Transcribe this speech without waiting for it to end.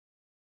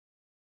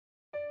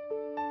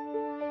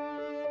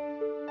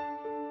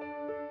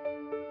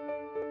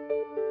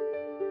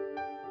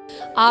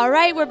All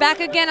right, we're back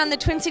again on the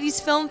Twin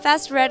Cities Film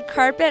Fest red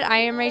carpet. I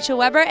am Rachel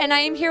Weber, and I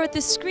am here with the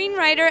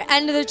screenwriter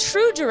and the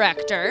true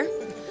director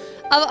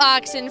of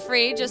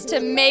Oxenfree, just to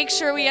make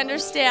sure we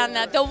understand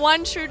that, the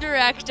one true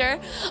director.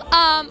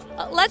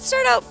 Let's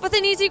start out with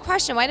an easy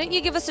question. Why don't you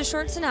give us a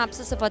short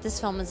synopsis of what this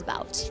film is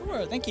about?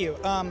 Sure, thank you.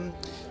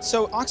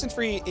 So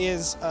Oxenfree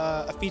is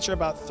a feature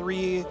about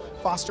three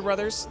foster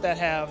brothers that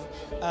have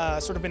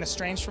sort of been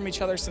estranged from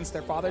each other since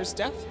their father's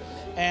death.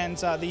 And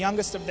the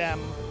youngest of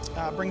them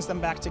brings them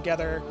back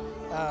together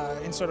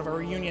in sort of a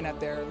reunion at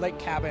their lake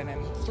cabin.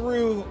 And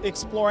through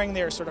exploring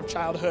their sort of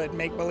childhood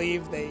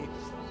make-believe, they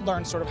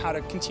learn sort of how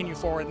to continue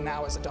forward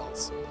now as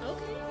adults.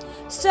 Okay.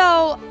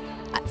 So,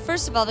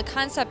 first of all, the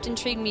concept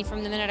intrigued me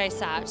from the minute I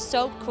saw it.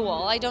 So cool.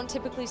 I don't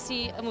typically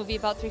see a movie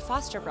about three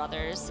foster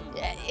brothers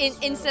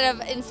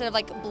instead of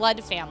like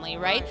blood family,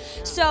 right?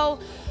 So,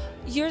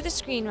 you're the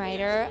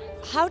screenwriter.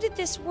 How did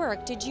this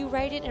work? Did you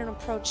write it and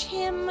approach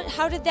him?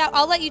 How did that?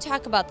 I'll let you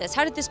talk about this.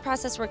 How did this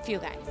process work for you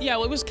guys? Yeah,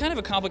 well, it was kind of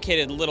a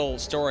complicated little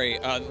story.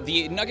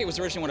 The Nugget was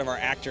originally one of our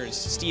actors,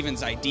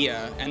 Steven's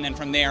idea, and then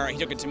from there he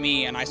took it to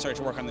me and I started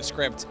to work on the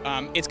script.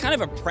 It's kind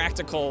of a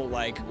practical,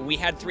 like, we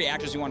had three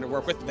actors we wanted to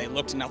work with, but they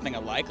looked nothing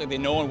alike. Like,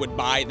 no one would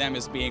buy them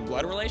as being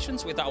blood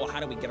relations. So we thought, well, how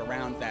do we get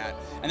around that?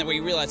 And then we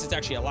realized it's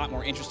actually a lot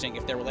more interesting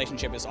if their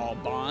relationship is all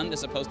bond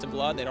as opposed to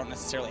blood. They don't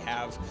necessarily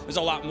have, there's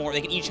a lot more,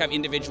 they can each have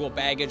individual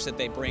baggage that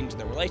they bring to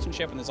the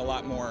relationship, and there's a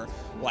lot more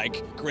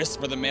like grist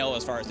for the mill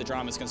as far as the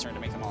drama is concerned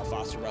to make them all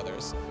foster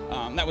brothers.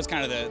 That was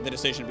kind of the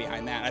decision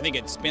behind that. I think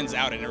it spins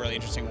out in a really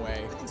interesting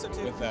way. I think so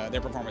too. With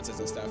their performances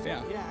and stuff.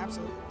 Yeah. Yeah,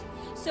 absolutely.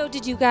 So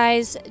did you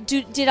guys,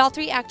 did all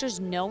three actors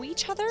know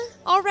each other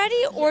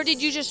already, or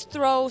did you just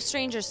throw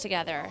strangers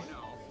together?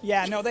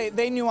 Yeah, no,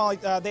 they knew all,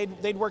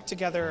 they'd worked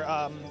together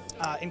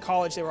in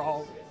college. They were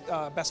all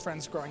best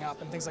friends growing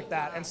up and things like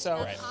that, and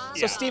so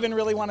so Steven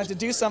really wanted to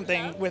do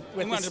something with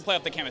we wanted to play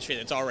up the chemistry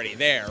that's already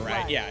there,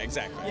 right? Yeah,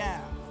 exactly.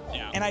 Yeah.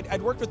 Yeah. And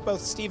I'd worked with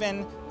both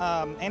Steven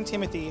and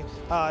Timothy.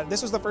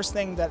 This was the first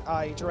thing that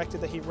I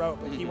directed that he wrote.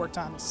 He worked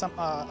on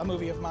a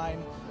movie of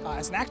mine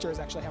as an actor is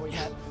actually how we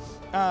met.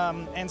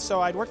 And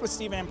so I'd worked with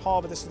Steven and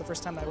Paul, but this was the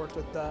first time that I worked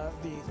with the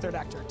third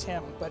actor,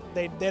 Tim. But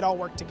they'd all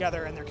worked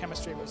together and their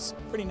chemistry was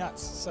pretty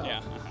nuts. So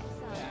Yeah.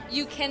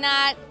 You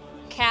cannot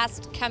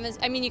cast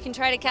chemistry. I mean, you can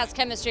try to cast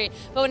chemistry,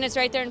 but when it's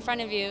right there in front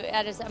of you,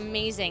 that is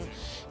amazing.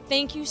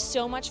 Thank you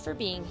so much for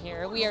being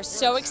here. We are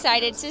so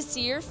excited to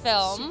see your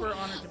film. Super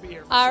honored to be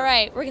here. All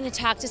right, we're going to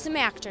talk to some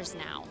actors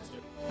now.